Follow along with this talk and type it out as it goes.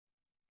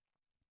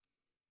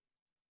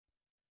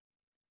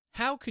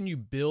How can you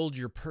build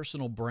your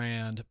personal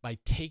brand by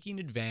taking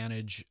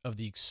advantage of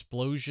the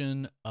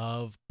explosion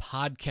of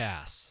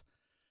podcasts?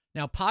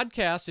 Now,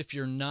 podcasts, if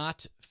you're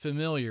not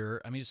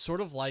familiar, it's sort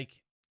of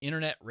like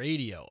internet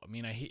radio.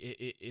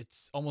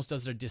 It's almost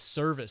does it a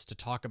disservice to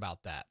talk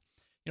about that.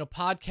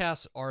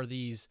 Podcasts are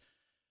these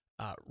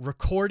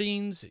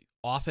recordings,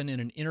 often in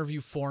an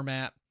interview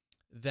format,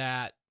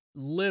 that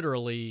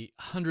literally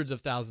hundreds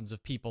of thousands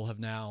of people have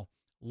now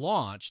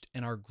launched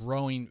and are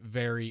growing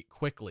very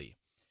quickly.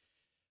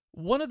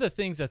 One of the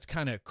things that's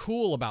kind of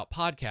cool about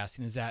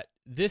podcasting is that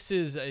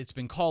it's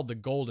been called the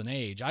golden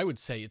age. I would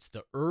say it's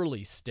the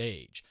early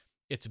stage.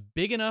 It's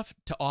big enough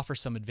to offer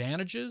some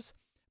advantages,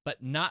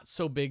 but not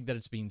so big that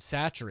it's being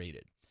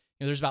saturated.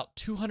 There's about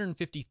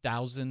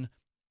 250,000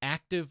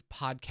 active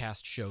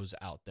podcast shows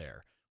out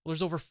there. Well,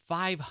 there's over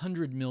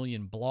 500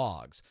 million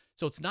blogs.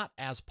 So it's not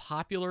as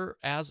popular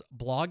as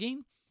blogging.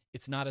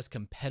 It's not as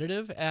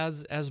competitive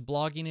as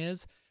blogging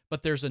is,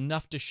 but there's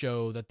enough to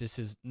show that this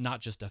is not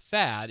just a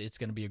fad, it's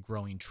going to be a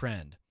growing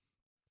trend.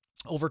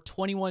 Over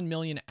 21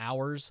 million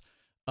hours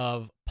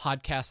of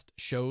podcast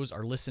shows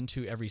are listened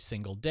to every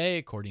single day,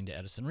 according to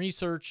Edison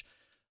Research.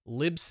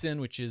 Libsyn,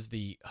 which is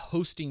the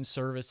hosting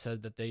service,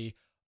 said that they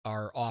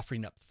are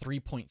offering up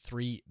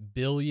 3.3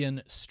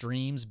 billion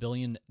streams,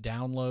 billion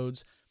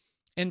downloads.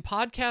 And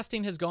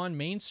podcasting has gone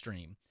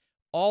mainstream.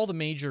 All the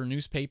major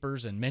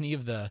newspapers and many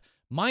of the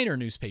minor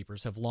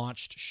newspapers have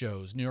launched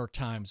shows. New York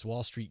Times,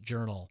 Wall Street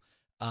Journal.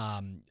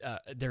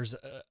 There's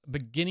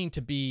beginning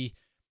to be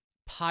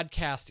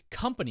podcast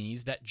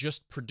companies that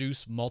just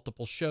produce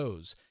multiple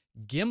shows.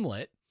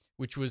 Gimlet,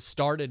 which was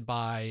started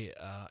by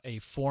a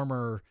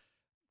former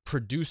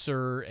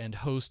producer and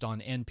host on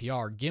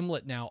NPR,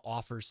 Gimlet now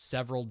offers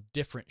several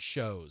different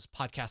shows,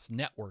 podcast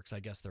networks, I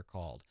guess they're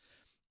called.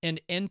 And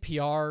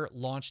NPR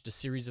launched a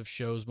series of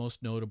shows,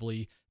 most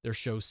notably their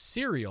show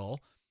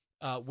Serial,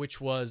 which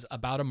was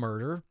about a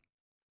murder.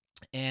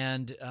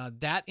 And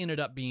that ended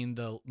up being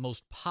the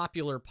most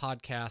popular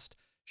podcast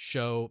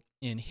show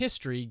in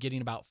history, getting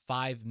about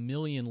 5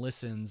 million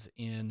listens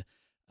in,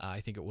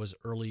 I think it was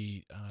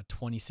early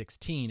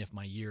 2016, if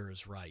my year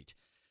is right.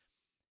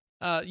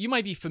 You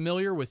might be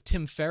familiar with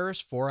Tim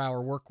Ferriss, 4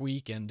 Hour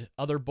Workweek, and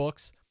other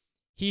books.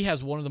 He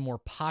has one of the more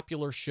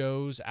popular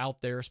shows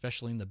out there,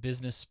 especially in the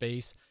business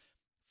space.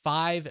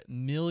 5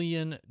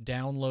 million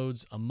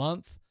downloads a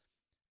month.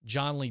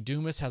 John Lee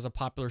Dumas has a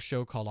popular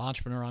show called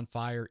Entrepreneur on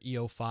Fire,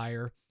 EO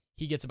Fire.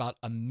 He gets about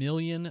 1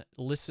 million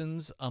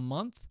listens a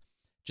month,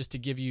 just to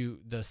give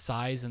you the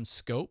size and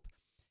scope.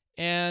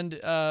 And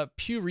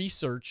Pew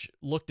Research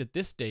looked at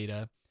this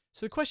data.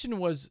 So the question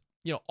was,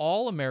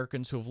 all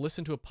Americans who have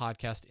listened to a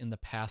podcast in the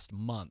past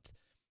month.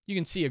 You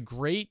can see a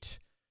great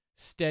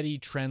steady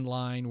trend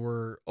line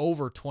where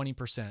over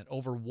 20%,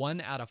 over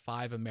 1 out of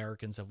 5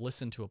 Americans have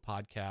listened to a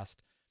podcast,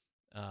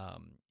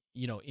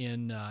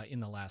 in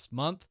the last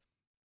month.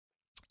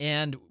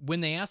 And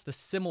when they asked the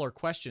similar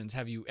questions,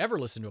 have you ever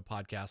listened to a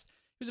podcast?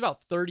 It was about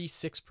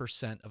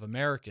 36% of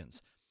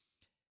Americans.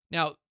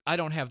 Now, I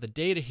don't have the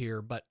data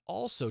here, but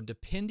also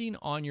depending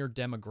on your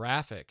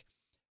demographic,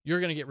 you're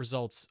going to get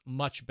results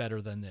much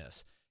better than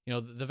this.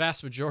 The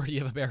vast majority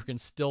of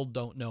Americans still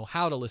don't know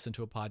how to listen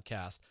to a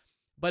podcast,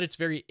 but it's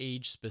very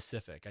age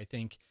specific. I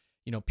think,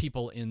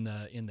 people in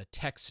the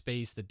tech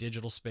space, the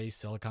digital space,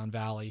 Silicon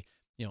Valley,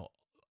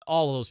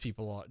 all of those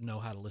people know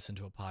how to listen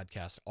to a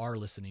podcast, are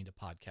listening to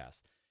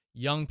podcasts.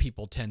 Young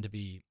people tend to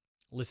be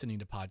listening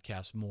to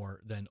podcasts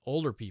more than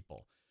older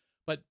people.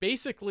 But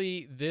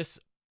basically, this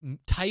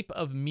type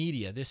of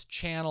media, this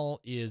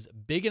channel is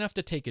big enough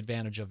to take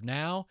advantage of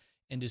now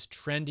and is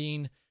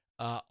trending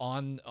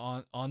on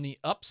the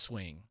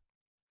upswing.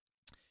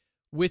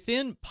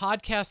 Within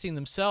podcasting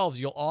themselves,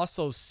 you'll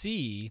also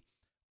see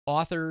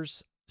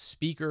authors,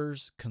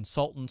 speakers,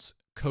 consultants,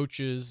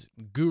 coaches,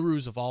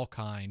 gurus of all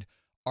kind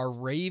are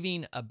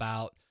raving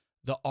about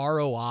the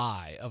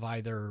ROI of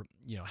either,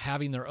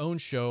 having their own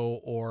show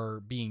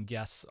or being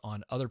guests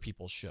on other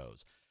people's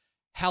shows.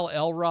 Hal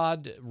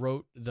Elrod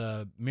wrote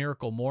The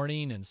Miracle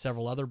Morning and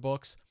several other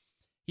books.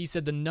 He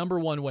said the number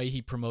one way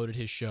he promoted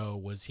his show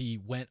was he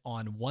went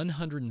on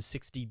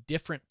 160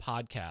 different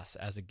podcasts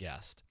as a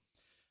guest.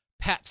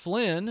 Pat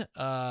Flynn,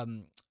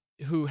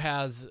 who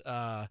has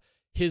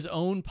his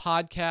own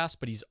podcast,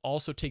 but he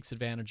also takes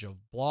advantage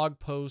of blog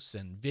posts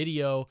and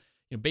video,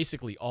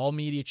 basically all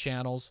media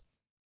channels.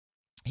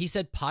 He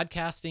said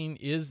podcasting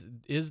is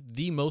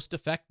the most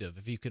effective.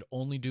 If you could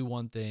only do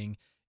one thing,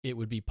 it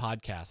would be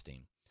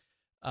podcasting.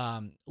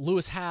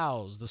 Lewis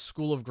Howes, The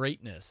School of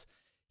Greatness,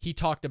 he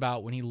talked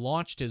about when he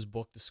launched his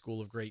book, The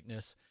School of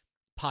Greatness,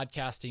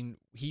 podcasting,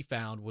 he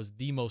found, was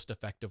the most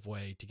effective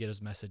way to get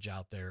his message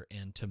out there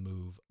and to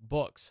move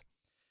books.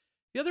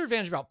 The other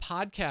advantage about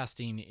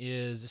podcasting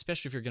is,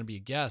 especially if you're going to be a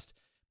guest,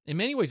 in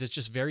many ways, it's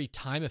just very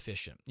time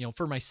efficient.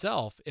 For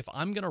myself, if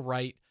I'm going to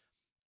write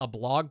a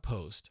blog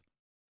post,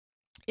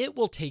 it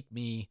will take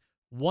me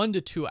 1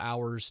 to 2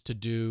 hours to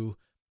do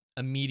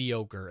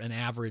an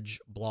average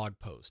blog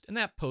post. And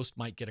that post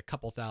might get a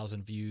couple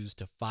thousand views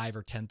to 5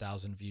 or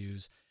 10,000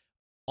 views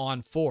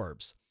on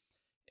Forbes.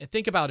 And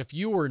think about if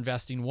you were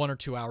investing 1 or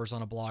 2 hours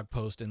on a blog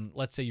post, and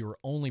let's say you were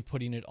only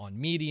putting it on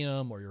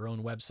Medium or your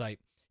own website,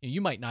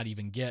 you might not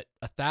even get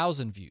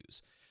 1,000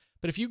 views.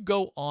 But if you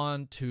go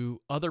on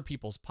to other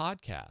people's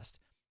podcast,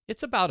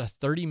 it's about a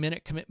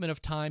 30-minute commitment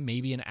of time,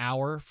 maybe an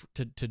hour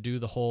to do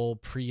the whole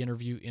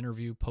pre-interview,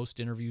 interview,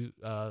 post-interview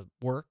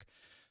work.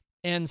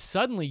 And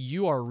suddenly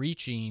you are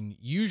reaching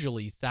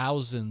usually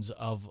thousands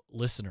of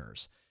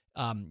listeners.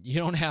 You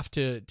don't have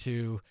to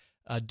do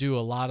a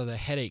lot of the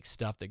headache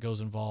stuff that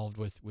goes involved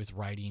with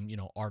writing,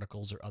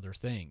 articles or other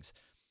things.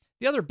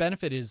 The other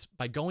benefit is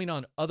by going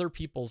on other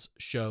people's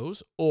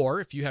shows, or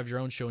if you have your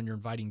own show and you're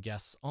inviting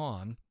guests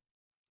on,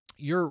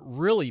 you're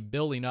really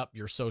building up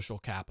your social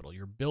capital.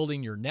 You're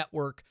building your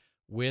network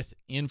with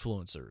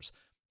influencers.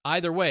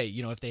 Either way,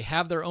 if they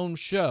have their own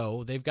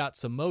show, they've got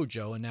some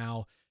mojo, and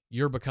now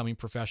you're becoming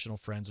professional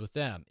friends with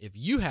them. If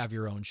you have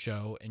your own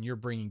show and you're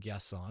bringing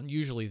guests on,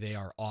 usually they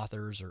are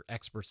authors or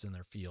experts in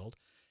their field.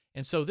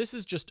 And so this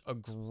is just a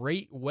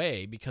great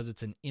way, because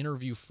it's an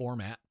interview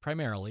format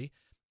primarily.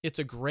 It's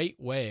a great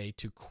way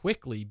to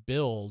quickly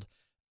build,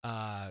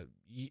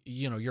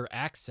 your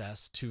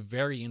access to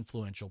very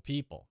influential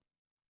people.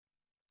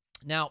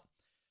 Now,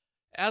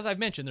 as I've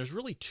mentioned, there's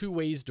really 2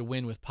 ways to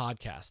win with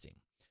podcasting.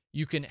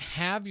 You can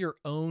have your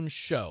own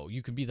show.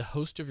 You can be the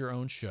host of your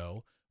own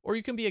show, or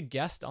you can be a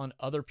guest on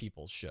other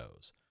people's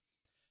shows.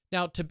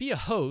 Now, to be a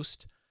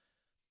host,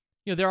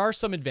 there are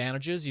some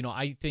advantages.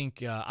 I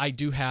think I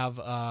do have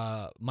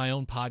my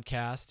own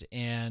podcast,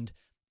 and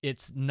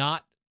it's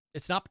not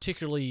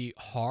particularly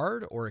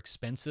hard or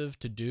expensive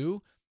to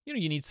do.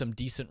 You need some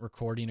decent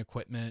recording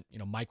equipment,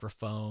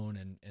 microphone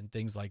and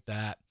things like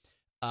that.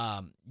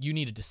 You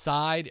need to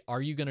decide,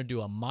 are you going to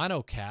do a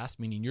monocast,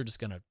 meaning you're just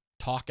going to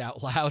talk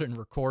out loud and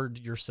record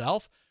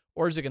yourself,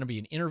 or is it going to be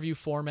an interview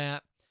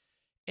format?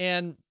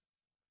 And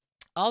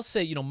I'll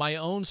say, my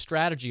own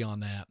strategy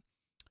on that,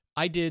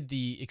 I did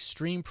the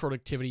Extreme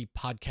Productivity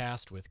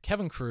podcast with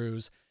Kevin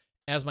Kruse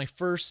as my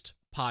first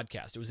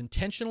podcast. It was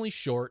intentionally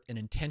short and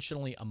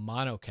intentionally a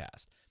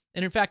monocast.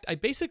 And in fact, I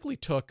basically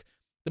took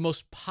the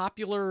most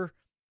popular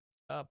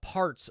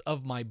parts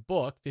of my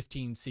book,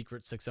 15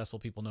 Secrets Successful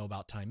People Know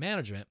About Time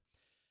Management,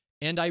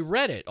 and I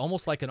read it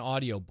almost like an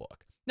audio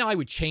book. Now, I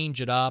would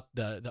change it up,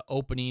 the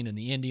opening and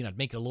the ending. I'd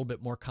make it a little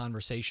bit more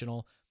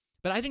conversational,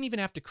 but I didn't even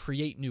have to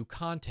create new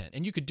content.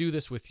 And you could do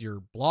this with your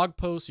blog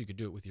posts. You could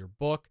do it with your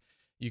book.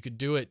 You could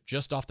do it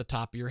just off the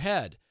top of your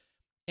head.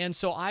 And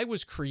so I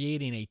was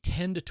creating a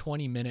 10 to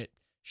 20 minute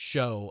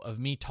show of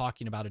me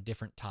talking about a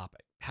different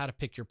topic, how to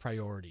pick your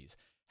priorities,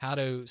 how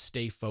to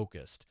stay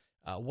focused,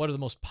 what are the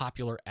most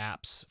popular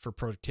apps for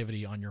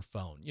productivity on your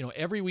phone.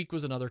 Every week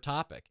was another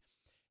topic.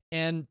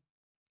 And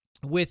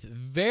with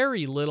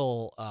very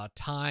little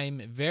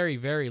time, very,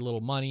 very little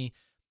money,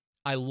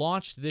 I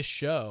launched this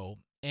show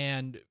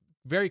and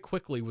very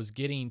quickly was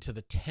getting to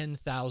the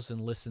 10,000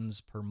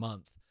 listens per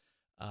month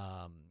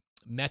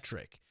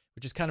metric,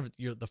 which is kind of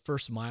the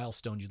first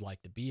milestone you'd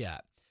like to be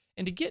at.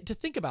 And to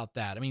think about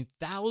that,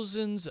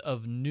 thousands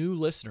of new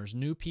listeners,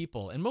 new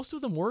people, and most of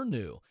them were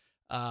new.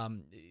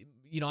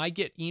 I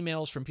get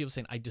emails from people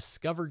saying, I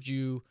discovered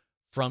you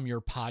from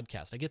your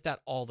podcast. I get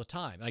that all the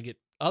time. I get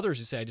others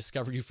who say, I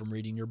discovered you from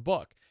reading your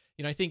book.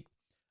 I think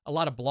a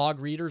lot of blog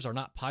readers are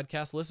not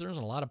podcast listeners,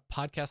 and a lot of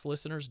podcast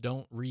listeners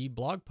don't read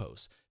blog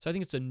posts. So I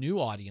think it's a new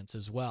audience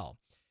as well.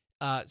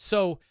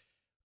 So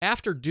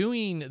after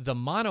doing the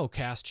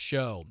monocast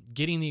show,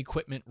 getting the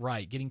equipment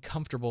right, getting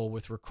comfortable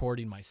with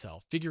recording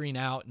myself, figuring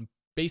out, and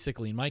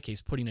basically in my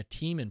case, putting a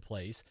team in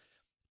place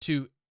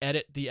to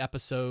edit the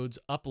episodes,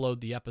 upload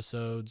the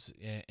episodes,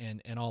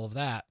 and all of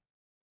that,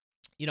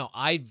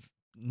 I've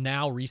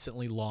now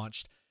recently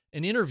launched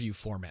an interview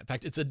format. In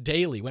fact, it's a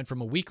daily, went from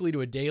a weekly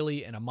to a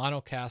daily and a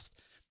monocast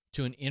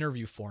to an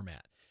interview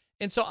format.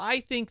 And so I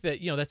think that,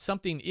 that's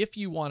something, if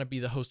you want to be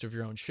the host of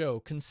your own show,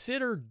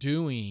 consider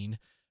doing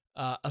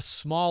a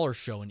smaller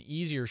show, an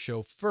easier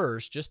show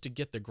first, just to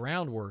get the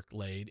groundwork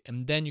laid,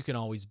 and then you can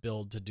always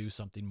build to do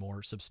something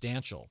more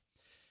substantial.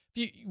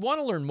 If you want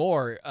to learn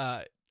more,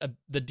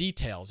 the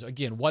details,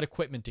 again, what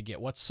equipment to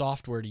get, what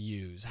software to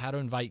use, how to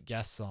invite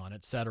guests on,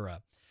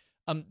 etc.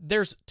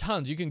 There's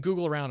tons. You can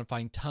Google around and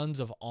find tons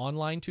of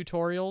online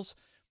tutorials.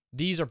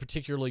 These are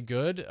particularly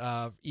good.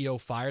 EO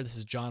Fire, this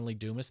is John Lee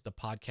Dumas, the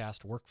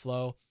podcast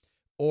workflow,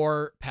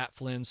 or Pat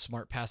Flynn's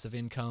Smart Passive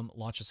Income,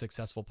 Launch a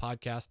Successful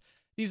Podcast.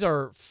 These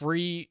are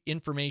free,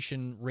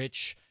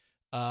 information-rich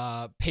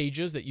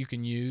pages that you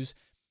can use.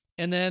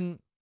 And then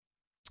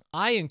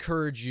I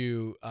encourage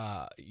you,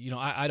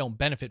 I don't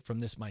benefit from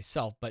this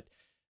myself, but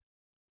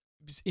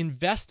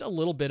invest a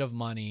little bit of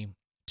money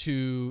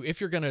to, if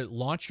you're going to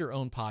launch your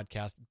own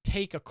podcast,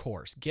 take a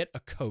course, get a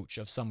coach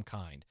of some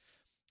kind.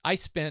 I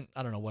spent,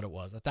 I don't know what it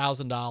was,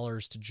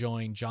 $1,000 to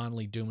join John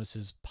Lee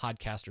Dumas's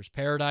Podcaster's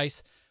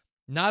Paradise.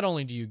 Not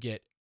only do you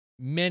get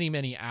many,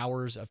 many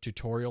hours of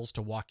tutorials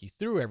to walk you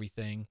through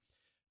everything,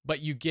 but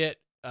you get,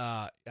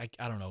 I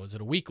don't know, is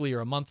it a weekly or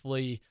a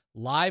monthly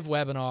live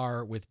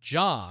webinar with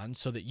John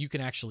so that you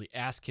can actually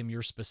ask him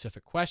your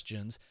specific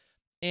questions.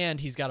 And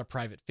he's got a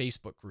private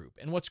Facebook group.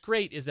 And what's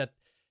great is that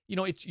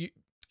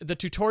the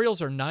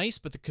tutorials are nice,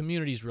 but the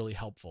community is really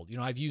helpful.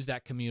 I've used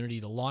that community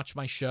to launch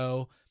my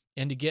show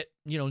and to get,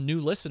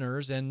 new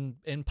listeners and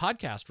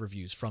podcast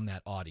reviews from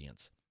that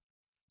audience.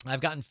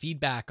 I've gotten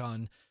feedback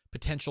on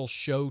potential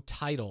show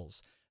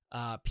titles.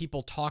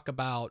 People talk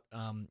about,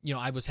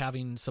 I was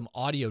having some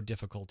audio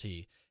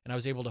difficulty, and I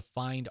was able to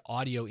find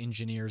audio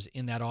engineers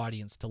in that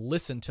audience to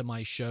listen to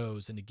my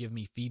shows and to give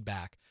me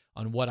feedback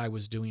on what I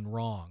was doing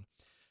wrong.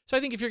 So I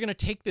think if you're going to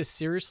take this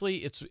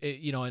seriously,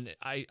 and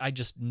I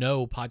just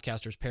know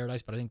Podcaster's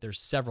Paradise, but I think there's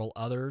several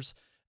others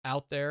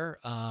out there.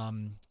 I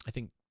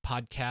think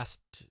Podcast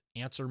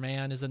Answer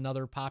Man is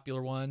another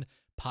popular one.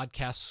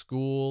 Podcast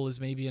School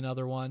is maybe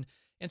another one.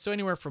 And so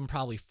anywhere from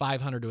probably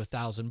 $500 to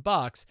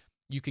 $1,000,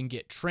 you can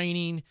get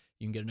training,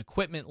 you can get an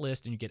equipment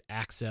list, and you get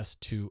access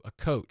to a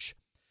coach.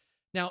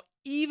 Now,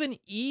 even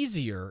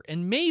easier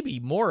and maybe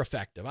more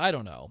effective, I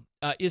don't know,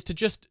 is to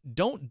just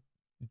don't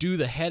do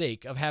the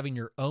headache of having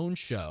your own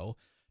show.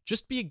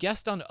 Just be a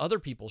guest on other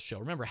people's show.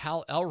 Remember,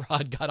 Hal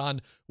Elrod got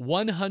on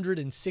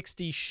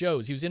 160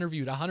 shows. He was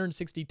interviewed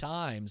 160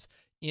 times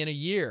in a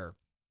year.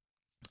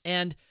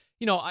 And,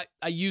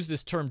 I use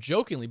this term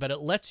jokingly, but it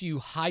lets you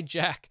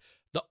hijack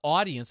the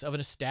audience of an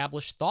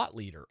established thought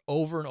leader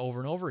over and over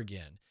and over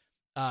again.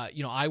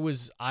 I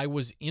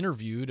was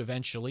interviewed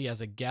eventually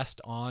as a guest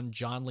on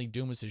John Lee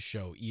Dumas's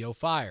show, EO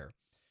Fire.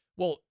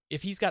 Well,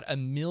 if he's got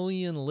 1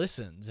 million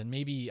listens and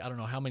maybe, I don't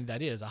know how many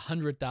that is,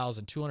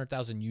 100,000,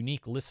 200,000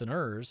 unique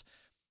listeners,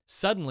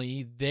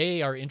 suddenly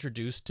they are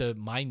introduced to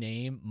my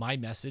name, my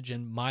message,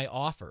 and my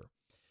offer.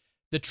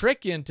 The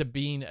trick into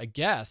being a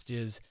guest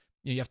is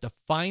you have to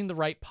find the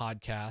right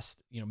podcast,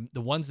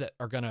 the ones that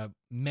are going to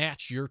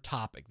match your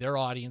topic. Their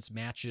audience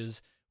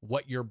matches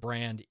what your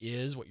brand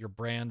is, what your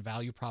brand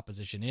value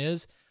proposition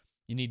is.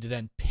 You need to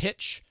then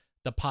pitch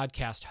the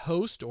podcast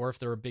host, or if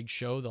they're a big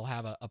show, they'll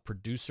have a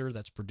producer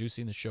that's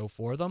producing the show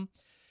for them.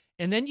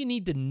 And then you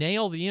need to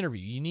nail the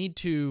interview. You need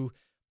to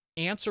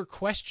answer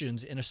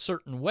questions in a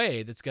certain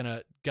way that's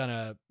gonna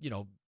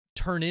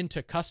turn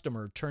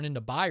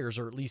into buyers,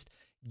 or at least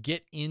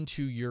get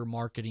into your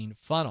marketing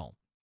funnel.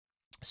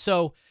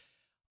 So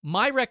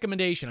my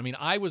recommendation,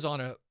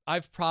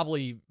 I've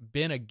probably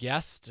been a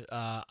guest,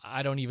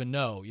 I don't even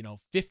know,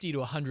 50 to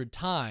 100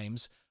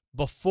 times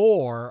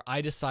before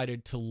I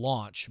decided to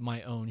launch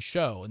my own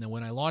show. And then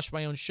when I launched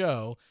my own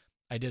show,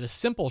 I did a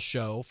simple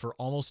show for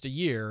almost a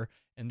year,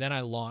 and then I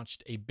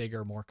launched a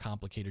bigger, more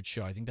complicated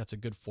show. I think that's a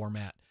good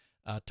format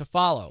to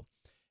follow.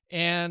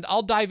 And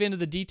I'll dive into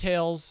the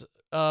details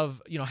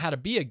of, how to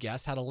be a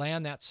guest, how to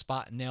land that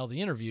spot and nail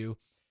the interview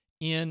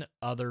in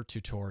other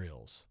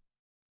tutorials.